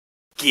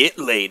Get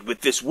laid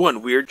with this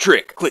one weird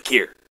trick. Click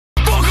here.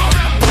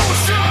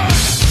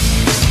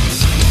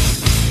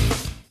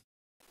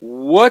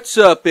 What's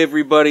up,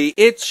 everybody?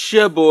 It's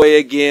ya boy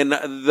again,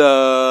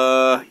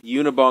 the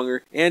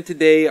Unabonger, and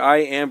today I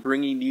am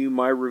bringing you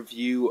my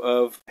review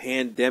of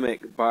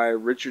PANdemIC by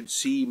Richard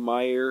C.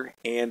 Meyer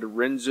and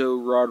Renzo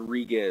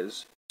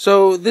Rodriguez.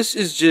 So this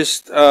is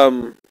just,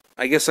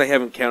 I guess I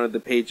haven't counted the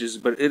pages,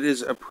 but it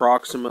is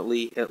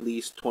approximately at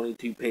least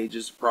 22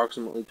 pages,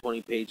 approximately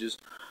 20 pages,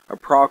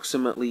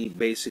 approximately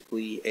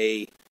basically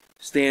a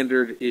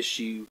standard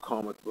issue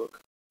comic book.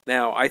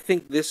 Now, I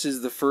think this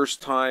is the first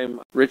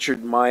time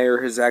Richard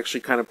Meyer has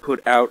actually kind of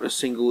put out a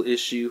single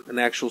issue, an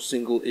actual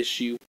single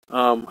issue.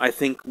 I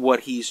think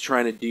what he's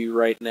trying to do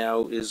right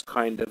now is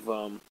kind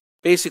of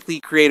basically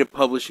create a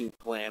publishing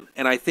plan.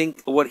 And I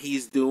think what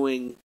he's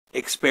doing,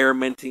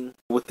 experimenting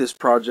with this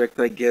project,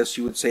 I guess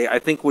you would say, I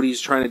think what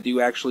he's trying to do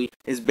actually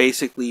is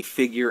basically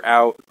figure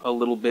out a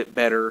little bit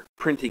better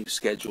printing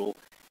schedule.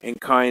 And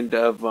kind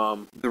of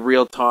the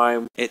real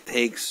time it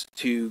takes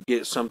to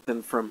get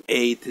something from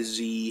A to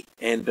Z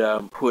and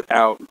put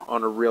out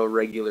on a real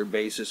regular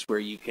basis where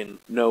you can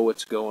know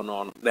what's going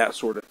on, that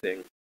sort of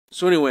thing.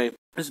 So anyway,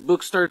 this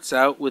book starts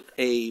out with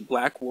a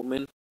black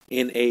woman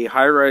in a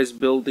high-rise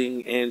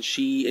building, and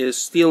she is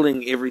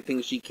stealing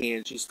everything she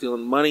can. She's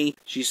stealing money,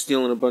 she's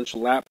stealing a bunch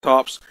of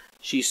laptops,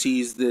 she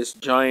sees this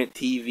giant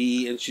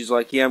TV, and she's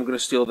like, yeah, I'm going to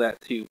steal that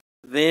too.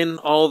 Then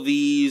all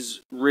these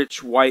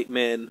rich white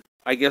men,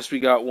 I guess we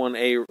got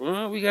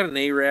we got an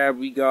Arab,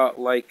 we got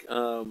like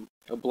a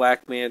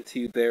black man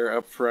too there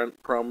up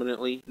front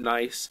prominently.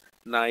 Nice.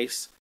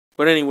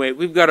 But anyway,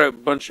 we've got a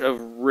bunch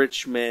of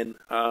rich men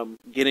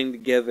getting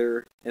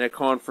together in a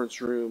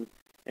conference room,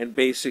 and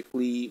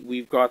basically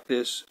we've got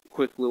this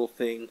quick little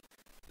thing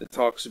that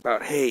talks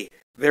about, hey,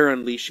 they're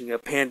unleashing a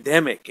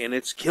pandemic and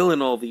it's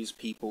killing all these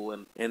people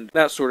and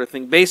that sort of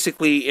thing.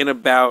 Basically in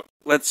about,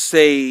 let's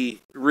say,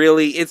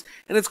 really,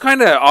 it's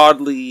kind of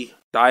oddly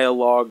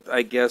dialogued,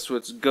 I guess.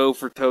 It's go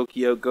for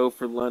Tokyo, go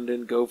for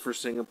London, go for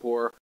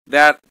Singapore.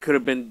 That could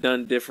have been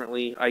done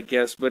differently, I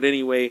guess. But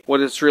anyway,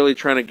 what it's really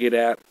trying to get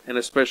at, and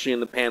especially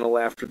in the panel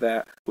after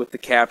that with the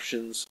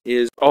captions,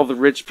 is all the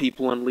rich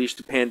people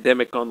unleashed a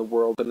pandemic on the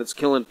world and it's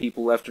killing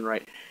people left and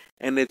right.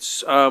 And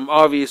it's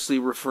obviously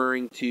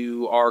referring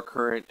to our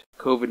current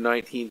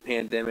COVID-19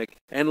 pandemic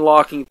and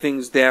locking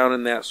things down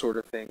and that sort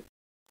of thing.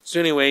 So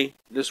anyway,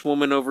 this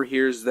woman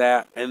overhears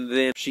that, and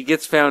then she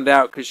gets found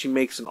out because she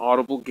makes an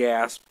audible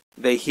gasp.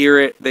 They hear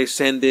it, they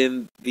send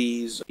in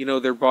these,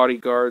 their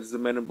bodyguards, the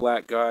men in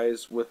black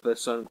guys with the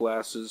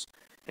sunglasses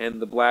and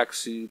the black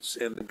suits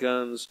and the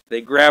guns.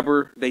 They grab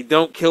her, they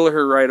don't kill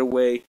her right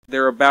away.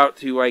 They're about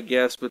to, I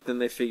guess, but then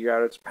they figure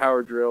out it's a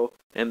power drill,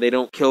 and they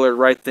don't kill her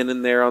right then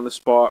and there on the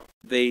spot.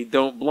 They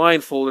don't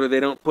blindfold her,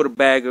 they don't put a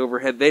bag over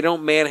her head, they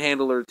don't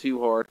manhandle her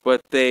too hard,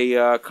 but they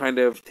kind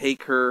of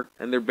take her,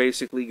 and they're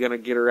basically going to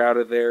get her out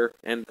of there.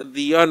 And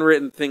the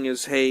unwritten thing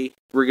is, hey,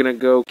 we're going to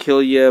go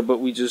kill you, but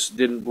we just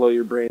didn't blow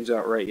your brains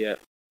out right yet.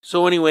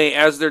 So anyway,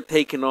 as they're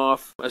taking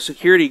off, a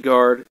security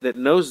guard that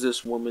knows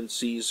this woman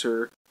sees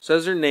her,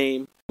 says her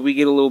name. We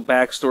get a little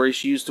backstory.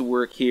 She used to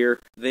work here.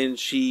 Then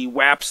she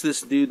whaps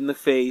this dude in the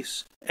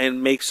face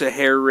and makes a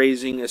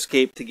hair-raising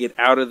escape to get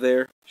out of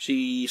there.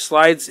 She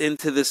slides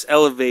into this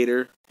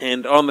elevator,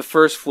 and on the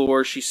first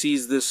floor, she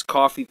sees this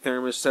coffee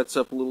thermos, sets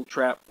up a little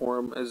trap for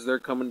them as they're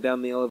coming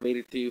down the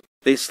elevator too.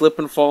 They slip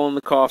and fall in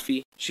the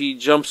coffee. She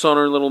jumps on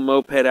her little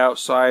moped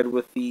outside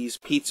with these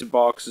pizza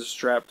boxes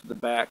strapped to the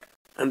back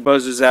and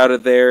buzzes out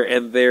of there,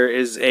 and there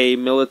is a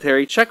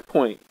military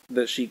checkpoint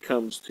that she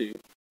comes to.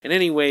 And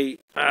anyway,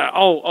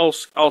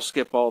 I'll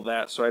skip all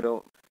that so I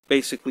don't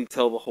basically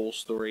tell the whole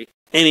story.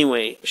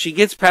 Anyway, she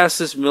gets past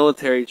this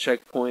military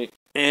checkpoint,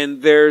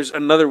 and there's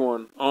another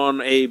one on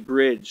a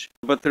bridge.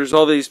 But there's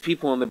all these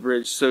people on the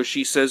bridge, so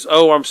she says,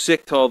 oh, I'm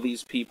sick to all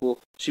these people.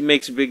 She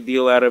makes a big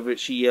deal out of it,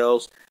 she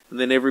yells, and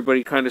then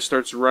everybody kind of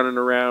starts running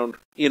around.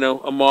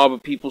 A mob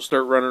of people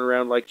start running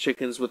around like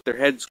chickens with their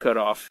heads cut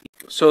off.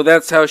 So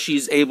that's how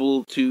she's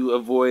able to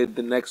avoid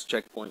the next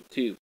checkpoint,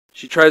 too.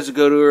 She tries to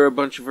go to a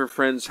bunch of her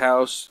friends'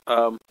 house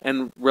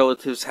and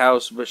relatives'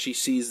 house, but she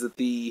sees that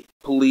the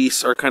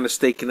police are kind of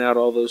staking out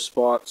all those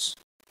spots.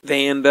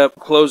 They end up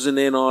closing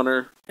in on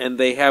her, and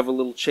they have a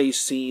little chase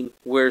scene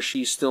where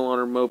she's still on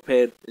her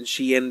moped, and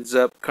she ends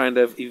up kind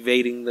of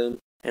evading them.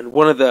 And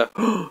one of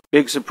the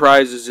big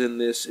surprises in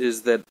this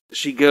is that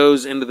she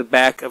goes into the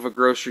back of a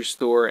grocery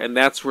store, and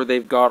that's where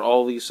they've got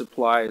all these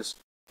supplies.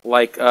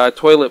 Like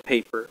toilet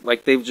paper.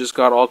 Like they've just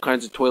got all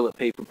kinds of toilet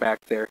paper back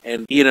there.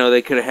 And,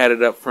 they could have had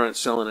it up front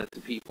selling it to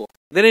people.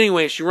 Then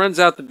anyway, she runs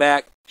out the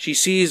back. She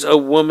sees a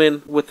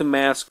woman with a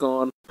mask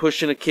on,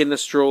 pushing a kid in a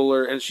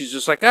stroller. And she's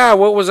just like,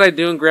 what was I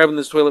doing grabbing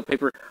this toilet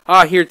paper?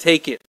 Here,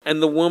 take it. And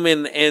the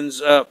woman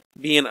ends up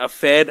being a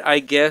Fed, I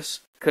guess,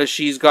 because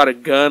she's got a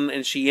gun.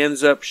 And she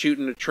ends up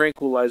shooting a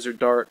tranquilizer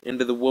dart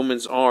into the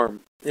woman's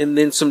arm. And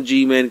then some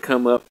G-men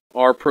come up.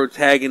 Our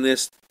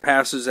protagonist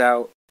passes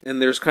out.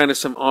 and there's kind of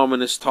some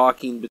ominous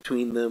talking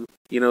between them,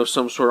 you know,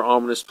 some sort of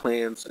ominous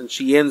plans, and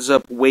she ends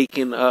up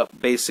waking up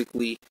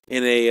basically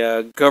in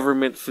a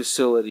government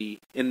facility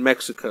in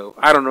Mexico.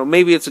 I don't know,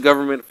 maybe it's a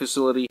government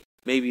facility,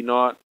 maybe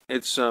not.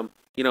 It's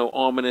you know,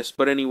 ominous,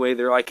 but anyway,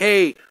 they're like,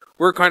 hey,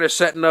 we're kind of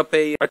setting up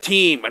a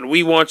team, and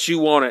we want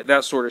you on it,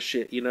 that sort of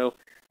shit, you know.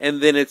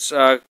 And then it's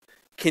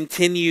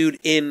continued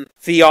in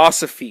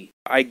Theosophy,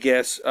 I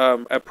guess,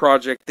 a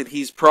project that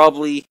he's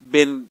probably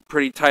been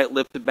pretty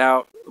tight-lipped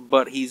about,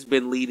 but he's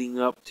been leading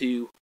up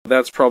to.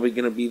 That's probably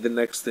going to be the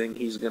next thing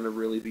he's going to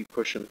really be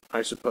pushing,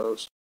 I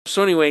suppose.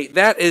 So anyway,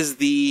 that is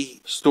the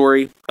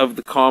story of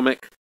the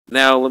comic.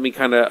 Now let me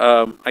kind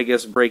of, I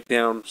guess, break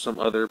down some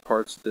other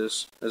parts of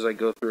this as I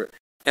go through it.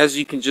 As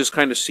you can just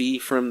kind of see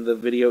from the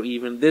video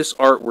even, this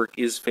artwork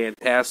is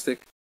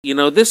fantastic. You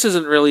know, this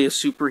isn't really a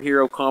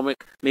superhero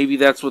comic. Maybe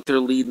that's what they're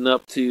leading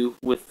up to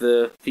with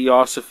the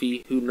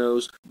Theosophy, who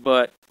knows.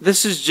 But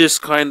this is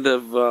just kind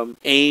of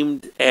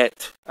aimed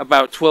at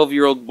about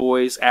 12-year-old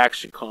boys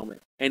action comic.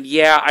 And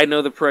yeah, I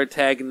know the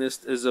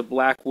protagonist is a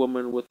black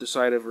woman with the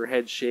side of her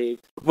head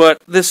shaved. But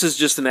this is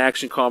just an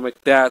action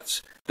comic.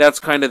 That's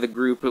kind of the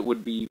group it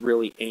would be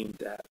really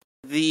aimed at.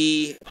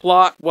 The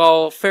plot,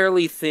 while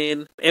fairly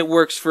thin, it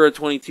works for a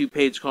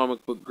 22-page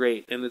comic book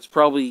great, and it's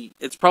probably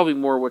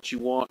more what you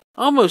want.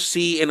 I almost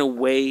see, in a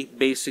way,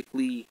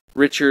 basically,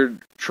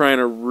 Richard trying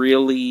to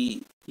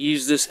really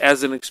use this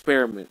as an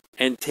experiment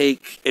and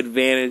take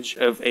advantage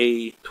of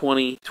a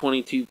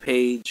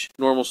 22-page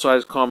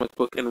normal-sized comic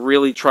book and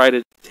really try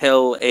to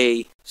tell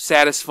a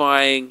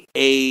satisfying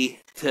A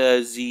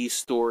to Z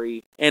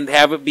story and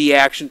have it be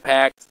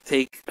action-packed,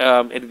 take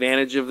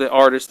advantage of the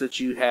artist that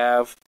you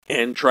have,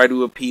 and try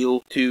to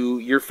appeal to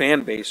your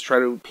fan base, try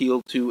to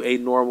appeal to a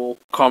normal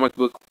comic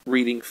book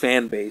reading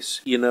fan base,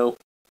 you know.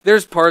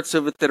 There's parts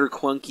of it that are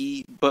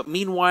clunky, but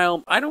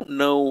meanwhile, I don't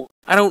know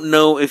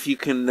if you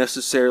can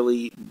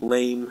necessarily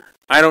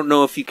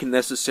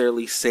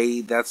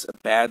say that's a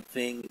bad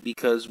thing,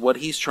 because what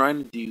he's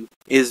trying to do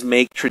is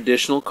make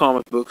traditional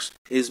comic books,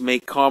 is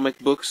make comic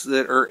books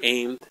that are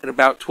aimed at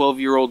about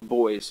 12-year-old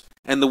boys.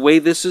 And the way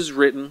this is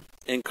written,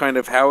 and kind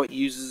of how it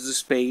uses the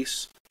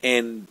space,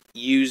 and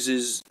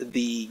uses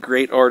the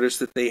great artists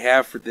that they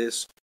have for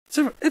this,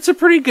 it's a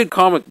pretty good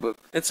comic book.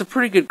 It's a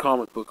pretty good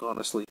comic book,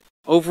 honestly.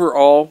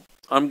 Overall,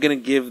 I'm going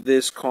to give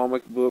this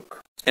comic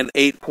book an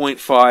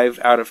 8.5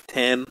 out of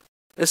 10.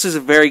 This is a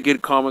very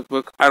good comic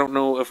book. I don't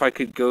know if I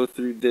could go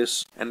through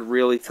this and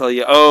really tell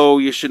you, oh,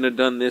 you shouldn't have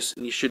done this,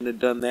 and you shouldn't have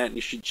done that, and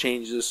you should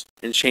change this,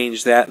 and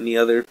change that, and the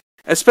other.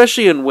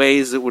 Especially in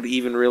ways that would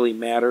even really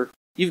matter.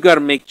 You've got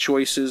to make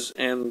choices,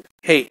 and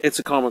hey, it's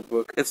a comic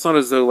book. It's not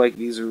as though like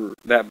these are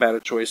that bad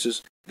of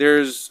choices.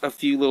 There's a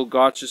few little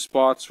gotcha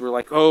spots where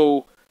like,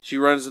 oh, she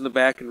runs in the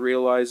back and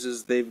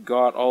realizes they've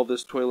got all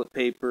this toilet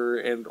paper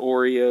and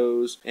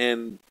Oreos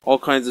and all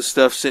kinds of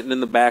stuff sitting in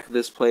the back of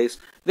this place.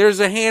 There's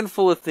a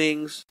handful of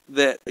things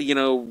that, you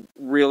know,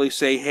 really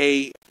say,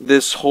 hey,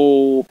 this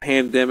whole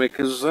pandemic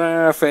is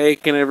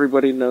fake and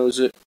everybody knows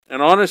it.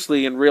 And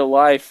honestly, in real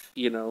life,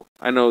 you know,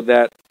 I know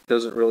that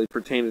doesn't really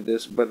pertain to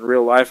this, but in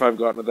real life I've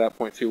gotten to that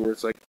point too where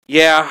it's like,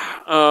 yeah,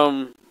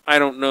 I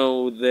don't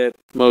know that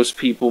most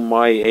people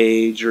my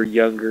age or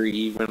younger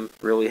even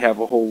really have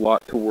a whole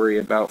lot to worry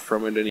about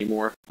from it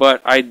anymore.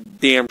 But I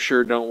damn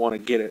sure don't want to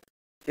get it.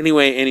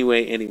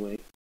 Anyway.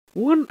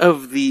 One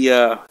of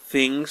the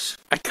things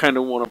I kind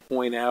of want to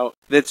point out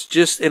that's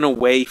just in a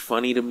way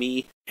funny to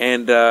me,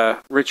 and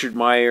Richard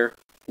Meyer,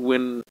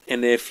 when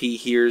and if he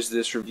hears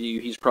this review,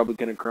 he's probably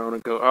going to groan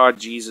and go, oh,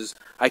 Jesus,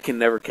 I can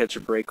never catch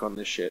a break on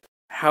this shit.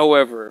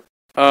 However,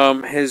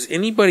 has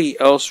anybody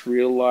else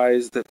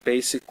realized that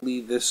basically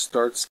this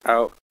starts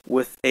out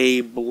with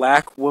a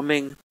black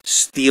woman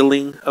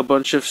stealing a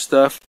bunch of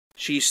stuff?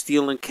 She's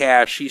stealing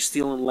cash, she's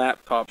stealing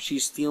laptops,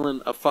 she's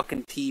stealing a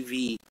fucking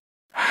TV.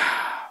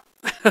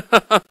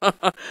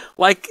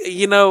 Like,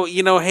 you know,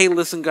 hey,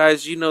 listen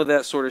guys, you know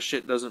that sort of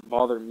shit doesn't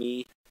bother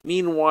me.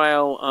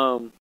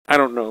 Meanwhile, I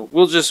don't know.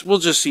 We'll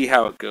just see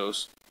how it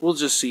goes.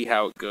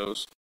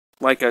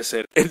 Like I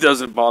said, it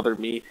doesn't bother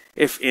me.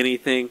 If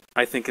anything,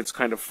 I think it's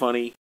kind of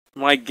funny.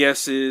 My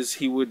guess is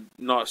he would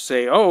not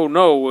say, oh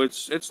no,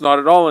 it's not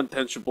at all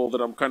intentional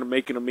that I'm kind of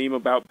making a meme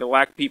about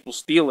black people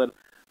stealing.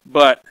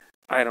 But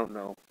I don't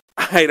know.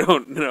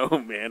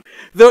 Man.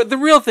 The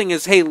real thing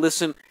is, hey,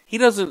 listen, he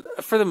doesn't,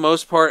 for the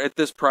most part, at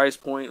this price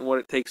point and what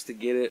it takes to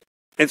get it,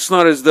 it's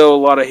not as though a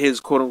lot of his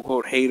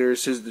quote-unquote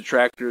haters, his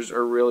detractors,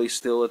 are really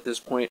still at this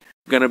point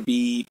going to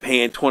be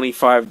paying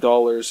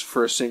 $25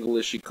 for a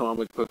single-issue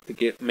comic book to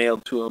get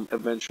mailed to him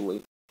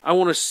eventually. I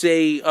want to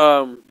say,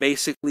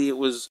 basically it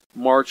was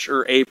March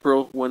or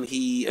April when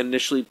he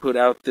initially put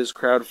out this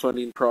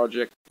crowdfunding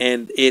project,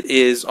 and it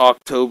is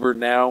October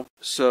now,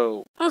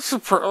 so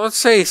let's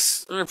say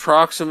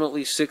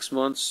approximately 6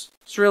 months.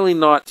 It's really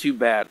not too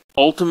bad.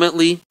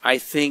 Ultimately, I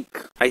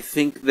think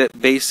that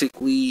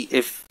basically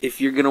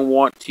if you're going to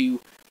want to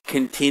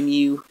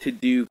continue to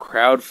do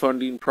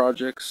crowdfunding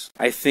projects.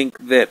 I think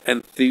that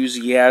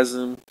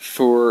enthusiasm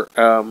for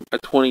a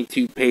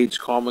 22-page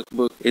comic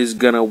book is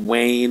gonna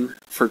wane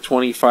for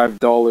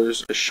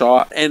 $25 a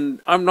shot.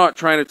 And I'm not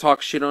trying to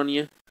talk shit on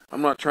you.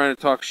 I'm not trying to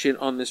talk shit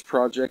on this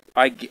project.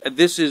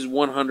 This is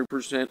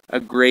 100% a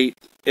great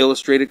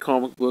illustrated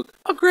comic book.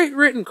 A great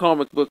written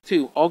comic book,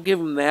 too. I'll give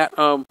them that.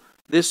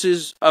 This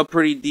is a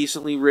pretty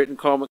decently written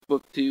comic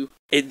book, too.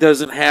 It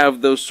doesn't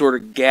have those sort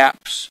of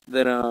gaps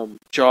that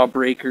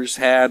Jawbreakers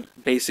had.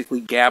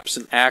 Basically, gaps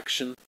in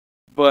action.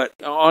 But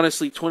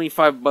honestly,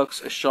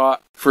 $25 a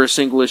shot for a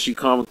single issue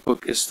comic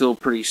book is still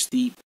pretty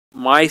steep.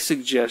 My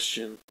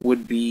suggestion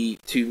would be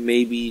to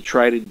maybe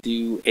try to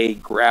do a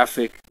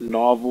graphic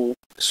novel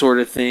sort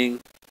of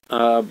thing.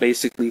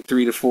 Basically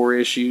 3 to 4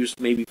 issues,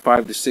 maybe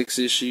 5 to 6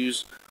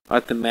 issues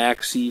at the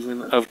max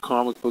even of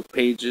comic book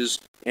pages,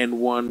 and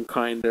one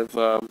kind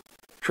of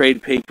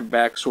trade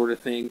paperback sort of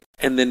thing.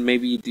 And then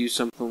maybe you do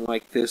something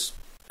like this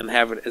and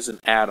have it as an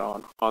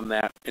add-on on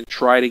that, and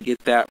try to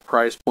get that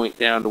price point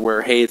down to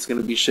where, hey, it's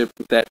going to be shipped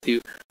with that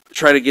too.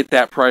 Try to get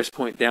that price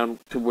point down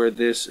to where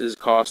this is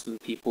costing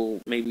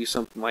people maybe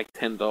something like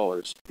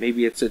 $10.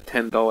 Maybe it's a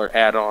 $10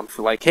 add-on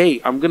for like,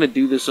 hey, I'm going to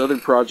do this other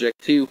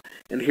project too,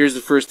 and here's the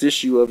first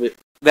issue of it.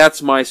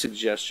 That's my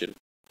suggestion.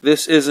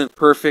 This isn't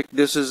perfect.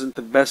 This isn't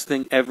the best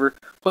thing ever.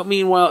 But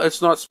meanwhile,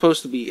 it's not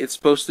supposed to be. It's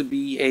supposed to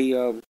be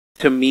a,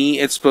 to me,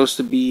 it's supposed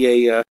to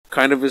be a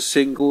kind of a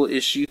single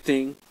issue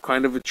thing,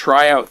 kind of a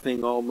tryout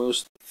thing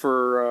almost,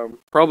 for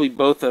probably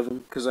both of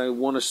them, because I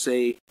want to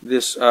say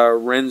this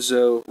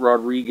Renzo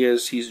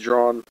Rodriguez, he's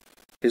drawn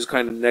his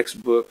kind of next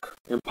book,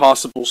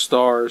 Impossible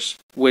Stars,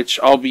 which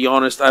I'll be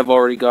honest, I've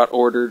already got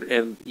ordered,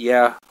 and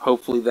yeah,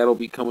 hopefully that'll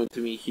be coming to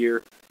me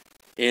here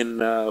in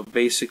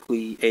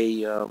basically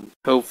a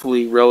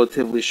hopefully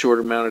relatively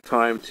short amount of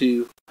time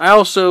too. I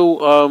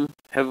also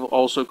have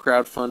also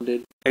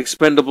crowdfunded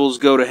Expendables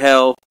Go to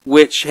Hell,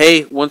 which,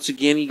 hey, once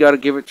again, you gotta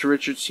give it to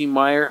Richard C.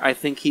 Meyer. I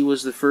think he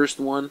was the first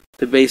one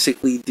to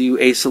basically do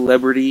a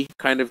celebrity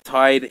kind of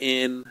tied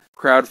in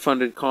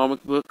crowdfunded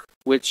comic book,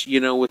 which, you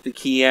know, with the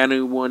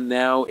Keanu one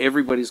now,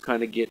 everybody's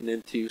kind of getting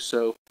into.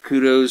 So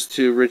kudos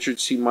to Richard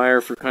C. Meyer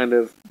for kind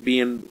of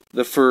being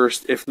the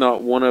first, if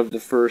not one of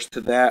the first,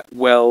 to that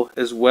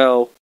as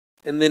well.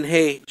 And then,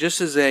 hey,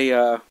 just as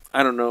a,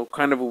 I don't know,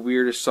 kind of a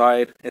weird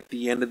aside at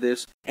the end of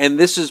this, and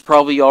this has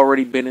probably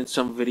already been in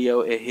some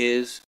video of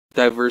his,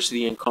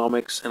 Diversity in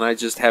Comics, and I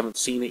just haven't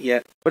seen it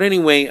yet. But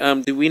anyway,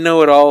 do we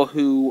know at all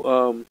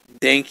who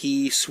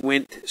Danky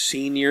Swint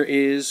Sr.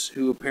 is,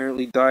 who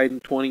apparently died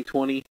in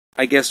 2020?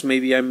 I guess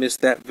maybe I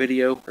missed that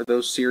video, or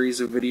those series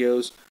of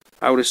videos.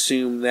 I would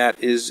assume that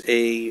is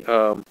a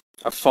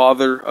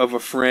father of a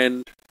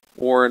friend,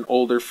 or an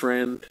older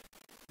friend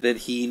that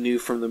he knew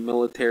from the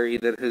military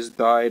that has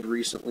died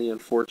recently,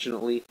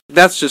 unfortunately.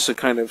 That's just a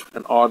kind of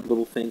an odd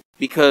little thing,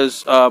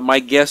 because my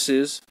guess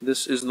is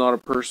this is not a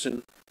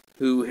person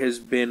who has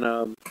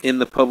been in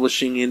the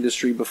publishing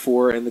industry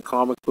before, and the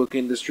comic book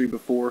industry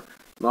before.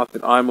 Not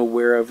that I'm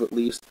aware of, at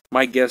least.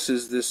 My guess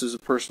is this is a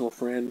personal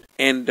friend.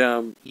 And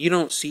you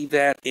don't see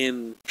that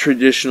in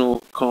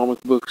traditional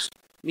comic books.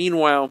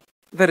 Meanwhile,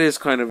 that is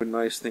kind of a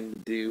nice thing to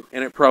do,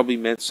 and it probably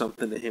meant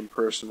something to him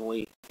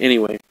personally.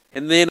 Anyway,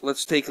 and then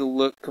let's take a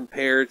look,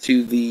 compare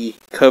to the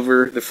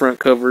cover, the front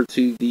cover,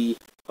 to the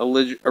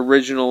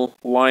original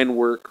line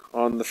work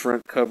on the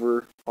front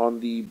cover,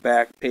 on the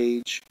back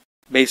page.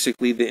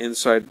 Basically the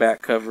inside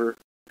back cover.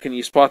 Can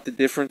you spot the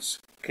difference?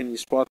 Can you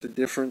spot the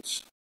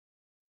difference?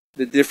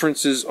 The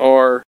differences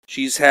are,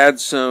 she's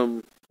had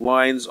some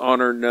lines on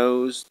her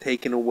nose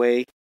taken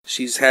away.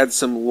 She's had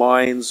some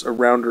lines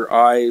around her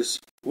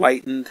eyes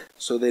lightened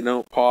so they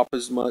don't pop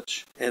as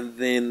much. And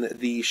then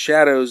the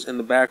shadows in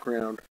the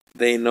background,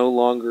 they no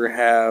longer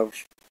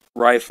have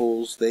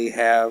rifles, they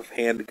have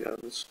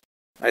handguns.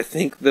 I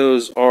think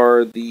those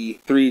are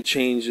the 3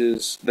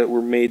 changes that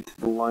were made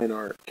to the line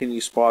art. Can you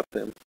spot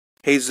them?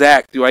 Hey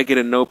Zach, do I get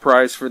a no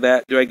prize for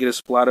that? Do I get a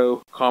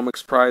Splatto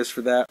Comics prize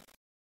for that?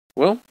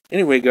 Well,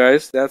 anyway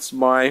guys, that's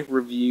my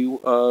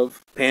review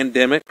of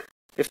PANdemIC.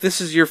 If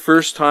this is your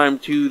first time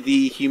to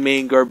the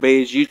Humane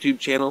Garbage YouTube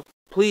channel,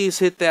 please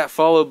hit that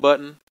follow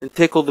button and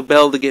tickle the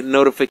bell to get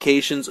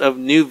notifications of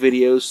new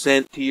videos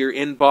sent to your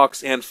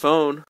inbox and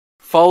phone.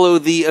 Follow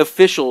the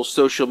official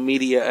social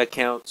media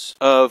accounts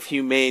of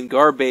Humane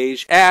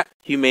Garbage at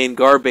Humane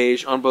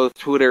Garbage on both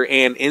Twitter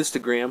and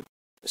Instagram.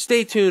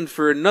 Stay tuned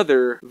for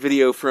another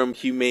video from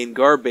Humane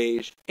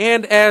Garbage,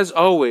 and as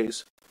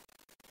always,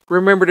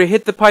 remember to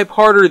hit the pipe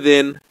harder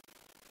than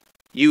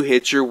you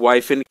hit your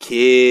wife and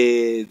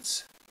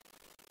kids.